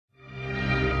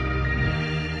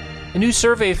A new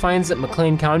survey finds that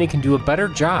McLean County can do a better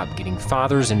job getting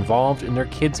fathers involved in their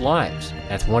kids' lives.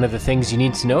 That's one of the things you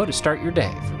need to know to start your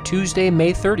day for Tuesday,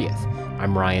 May 30th.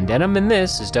 I'm Ryan Denham, and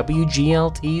this is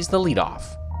WGLT's The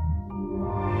Leadoff.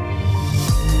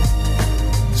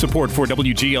 Support for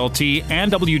WGLT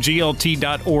and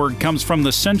WGLT.org comes from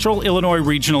the Central Illinois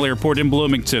Regional Airport in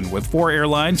Bloomington, with 4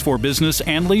 airlines for business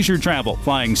and leisure travel.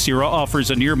 Flying Sierra offers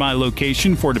a nearby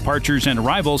location for departures and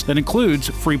arrivals that includes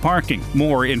free parking.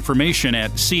 More information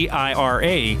at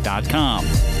CIRA.com.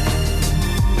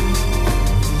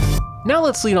 Now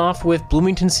let's lead off with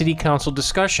Bloomington City Council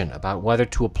discussion about whether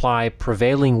to apply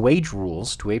prevailing wage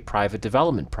rules to a private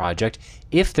development project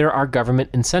if there are government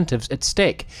incentives at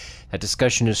stake. That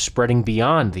discussion is spreading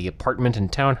beyond the apartment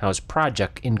and townhouse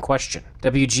project in question.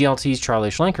 WGLT's Charlie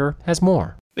Schlenker has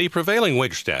more. The prevailing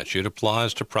wage statute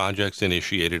applies to projects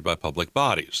initiated by public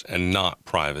bodies and not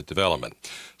private development.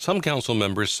 Some council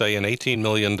members say an $18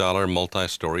 million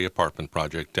multi-story apartment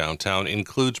project downtown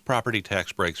includes property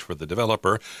tax breaks for the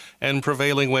developer, and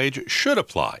prevailing wage should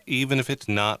apply, even if it's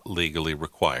not legally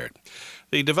required.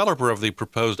 The developer of the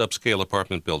proposed upscale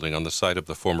apartment building on the site of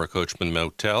the former Coachman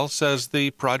Motel says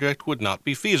the project would not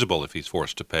be feasible if he's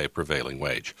forced to pay prevailing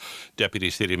wage. Deputy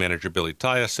City Manager Billy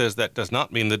Taya says that does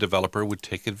not mean the developer would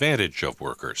take advantage of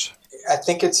workers. I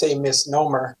think it's a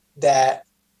misnomer that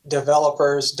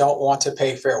developers don't want to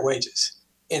pay fair wages.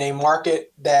 In a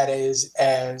market that is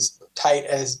as tight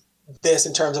as this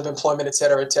in terms of employment, et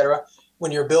cetera,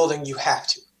 when you're building, you have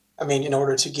to. In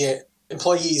order to get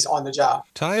employees on the job.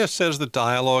 Taya says the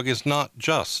dialogue is not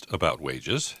just about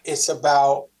wages. It's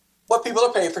about what people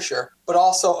are paid for sure, but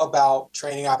also about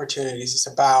training opportunities. It's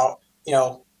about,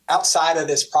 outside of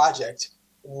this project,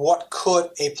 what could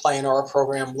a plan or a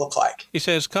program look like? He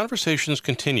says conversations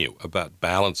continue about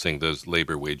balancing those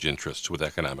labor wage interests with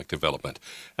economic development,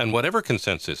 and whatever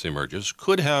consensus emerges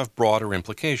could have broader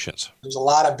implications. There's a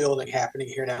lot of building happening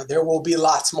here now. There will be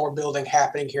lots more building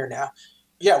happening here now.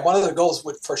 Yeah, one of the goals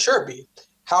would for sure be,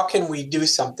 how can we do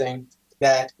something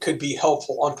that could be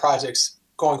helpful on projects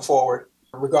going forward,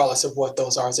 regardless of what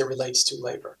those are as it relates to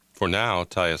labor? For now,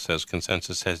 Taya says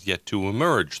consensus has yet to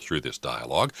emerge through this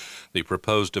dialogue. The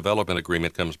proposed development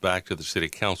agreement comes back to the City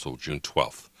Council June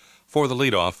 12th. For The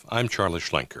Leadoff, I'm Charlie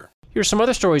Schlenker. Here's some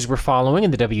other stories we're following in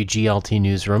the WGLT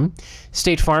newsroom.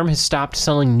 State Farm has stopped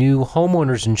selling new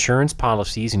homeowners insurance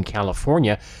policies in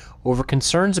California over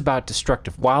concerns about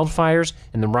destructive wildfires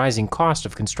and the rising cost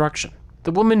of construction.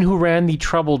 The woman who ran the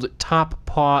troubled Top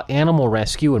Paw Animal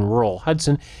Rescue in rural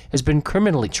Hudson has been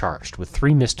criminally charged with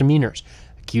 3 misdemeanors,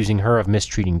 accusing her of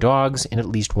mistreating dogs and at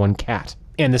least 1 cat.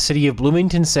 And the city of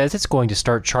Bloomington says it's going to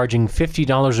start charging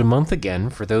 $50 a month again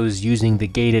for those using the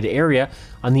gated area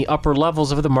on the upper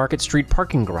levels of the Market Street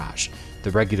parking garage.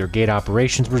 The regular gate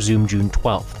operations resume June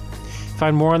 12th.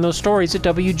 Find more on those stories at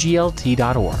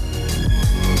WGLT.org.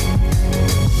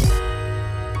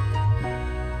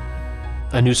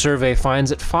 A new survey finds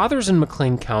that fathers in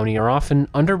McLean County are often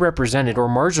underrepresented or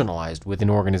marginalized within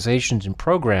organizations and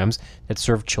programs that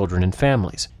serve children and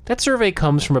families. That survey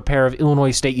comes from a pair of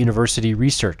Illinois State University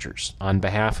researchers on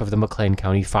behalf of the McLean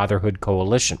County Fatherhood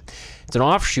Coalition. It's an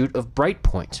offshoot of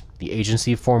Brightpoint, the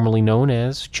agency formerly known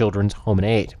as Children's Home and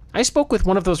Aid. I spoke with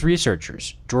one of those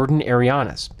researchers, Jordan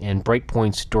Arianes, and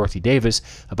Brightpoint's Dorothy Davis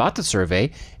about the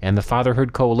survey and the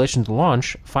Fatherhood Coalition's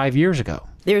launch 5 years ago.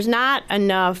 There's not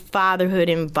enough fatherhood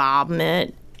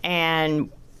involvement,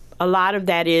 and a lot of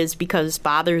that is because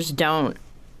fathers don't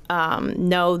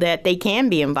know that they can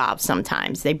be involved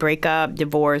sometimes. They break up,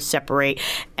 divorce, separate,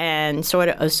 and sort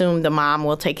of assume the mom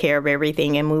will take care of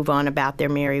everything and move on about their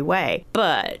merry way.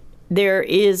 But there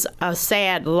is a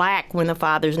sad lack when the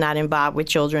father's not involved with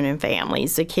children and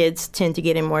families. The kids tend to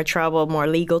get in more trouble, more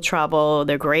legal trouble.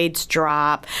 Their grades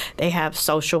drop. They have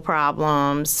social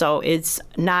problems. So it's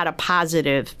not a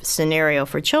positive scenario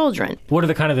for children. What are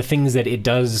the kind of the things that it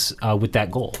does with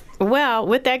that goal? Well,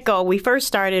 with that goal, we first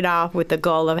started off with the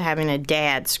goal of having a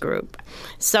dads group.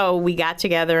 So we got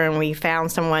together and we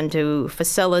found someone to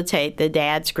facilitate the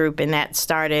dads group, and that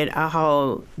started a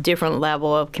whole different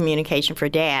level of communication for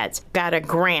dads. Got a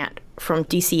grant from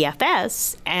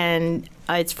DCFS, and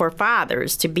it's for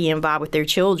fathers to be involved with their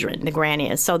children, the grant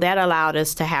is. So that allowed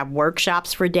us to have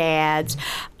workshops for dads.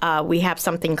 We have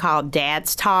something called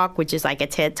Dads Talk, which is like a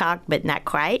TED Talk, but not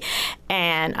quite.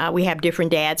 And we have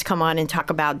different dads come on and talk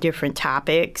about different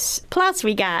topics. Plus,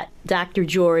 we got Dr.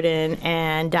 Jordan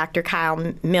and Dr.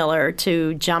 Kyle Miller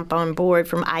to jump on board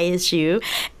from ISU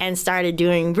and started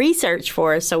doing research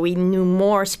for us so we knew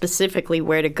more specifically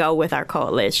where to go with our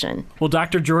coalition. Well,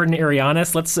 Dr. Jordan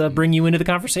Arianes, let's bring you into the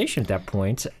conversation at that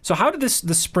point. So how did the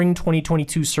spring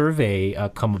 2022 survey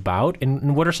come about,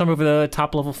 and what are some of the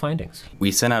top-level findings?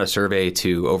 We sent out a survey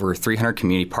to over 300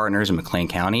 community partners in McLean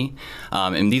County,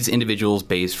 and these individuals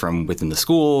based from within the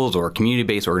schools or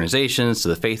community-based organizations to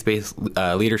the faith-based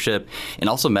leadership, and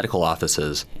also medical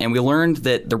offices. And we learned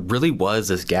that there really was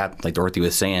this gap, like Dorothy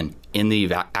was saying, in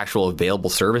the actual available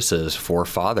services for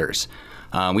fathers.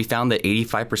 We found that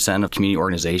 85% of community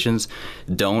organizations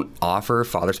don't offer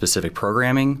father-specific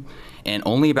programming, and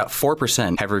only about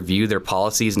 4% have reviewed their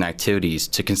policies and activities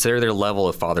to consider their level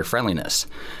of father-friendliness,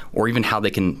 or even how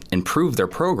they can improve their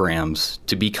programs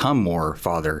to become more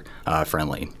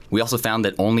father-friendly. We also found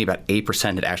that only about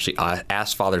 8% had actually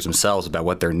asked fathers themselves about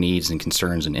what their needs and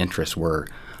concerns and interests were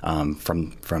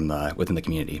from within the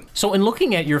community. So in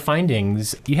looking at your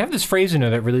findings, you have this phrase in there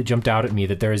that really jumped out at me,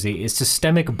 that there is a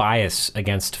systemic bias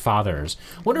against fathers.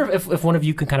 I wonder if one of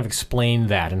you can kind of explain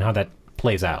that and how that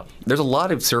plays out. There's a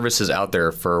lot of services out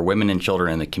there for women and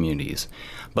children in the communities.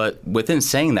 But within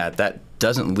saying that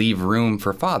doesn't leave room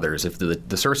for fathers. If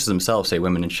the services themselves say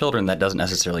women and children, that doesn't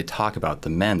necessarily talk about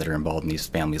the men that are involved in these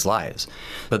families' lives.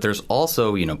 But there's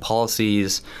also,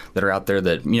 policies that are out there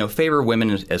that, favor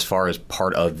women as far as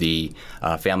part of the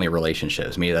family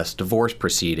relationships. Maybe that's divorce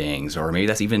proceedings, or maybe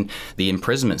that's even the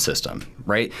imprisonment system,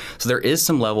 right? So there is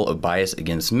some level of bias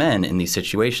against men in these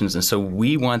situations. And so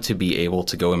we want to be able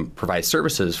to go and provide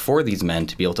services for these men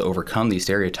to be able to overcome these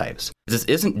stereotypes. This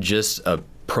isn't just a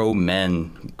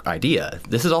pro-men idea.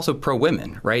 This is also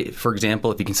pro-women, right? For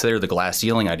example, if you consider the glass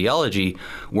ceiling ideology,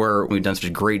 where we've done such a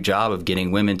great job of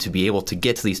getting women to be able to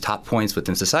get to these top points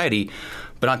within society,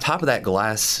 but on top of that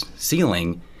glass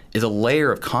ceiling is a layer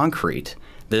of concrete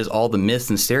that is all the myths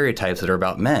and stereotypes that are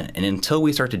about men. And until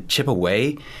we start to chip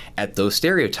away at those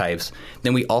stereotypes,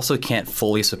 then we also can't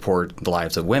fully support the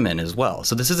lives of women as well.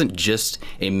 So this isn't just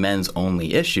a men's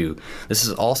only issue. This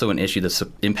is also an issue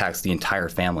that impacts the entire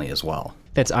family as well.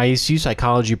 That's ISU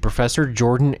psychology professor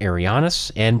Jordan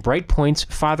Arianes and Brightpoint's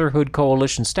Fatherhood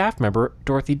Coalition staff member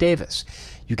Dorothy Davis.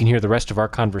 You can hear the rest of our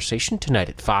conversation tonight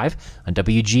at 5 on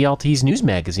WGLT's news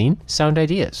magazine, Sound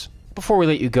Ideas. Before we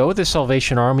let you go, the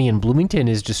Salvation Army in Bloomington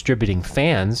is distributing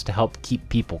fans to help keep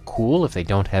people cool if they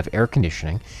don't have air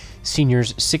conditioning.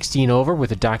 Seniors 60 and over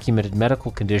with a documented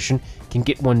medical condition can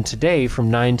get one today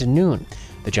from 9 to noon.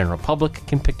 The general public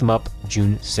can pick them up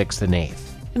June 6th and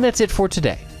 8th. And that's it for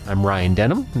today. I'm Ryan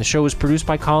Denham, and the show is produced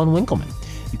by Colin Winkleman.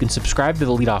 You can subscribe to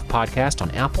the Leadoff podcast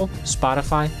on Apple,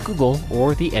 Spotify, Google,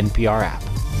 or the NPR app.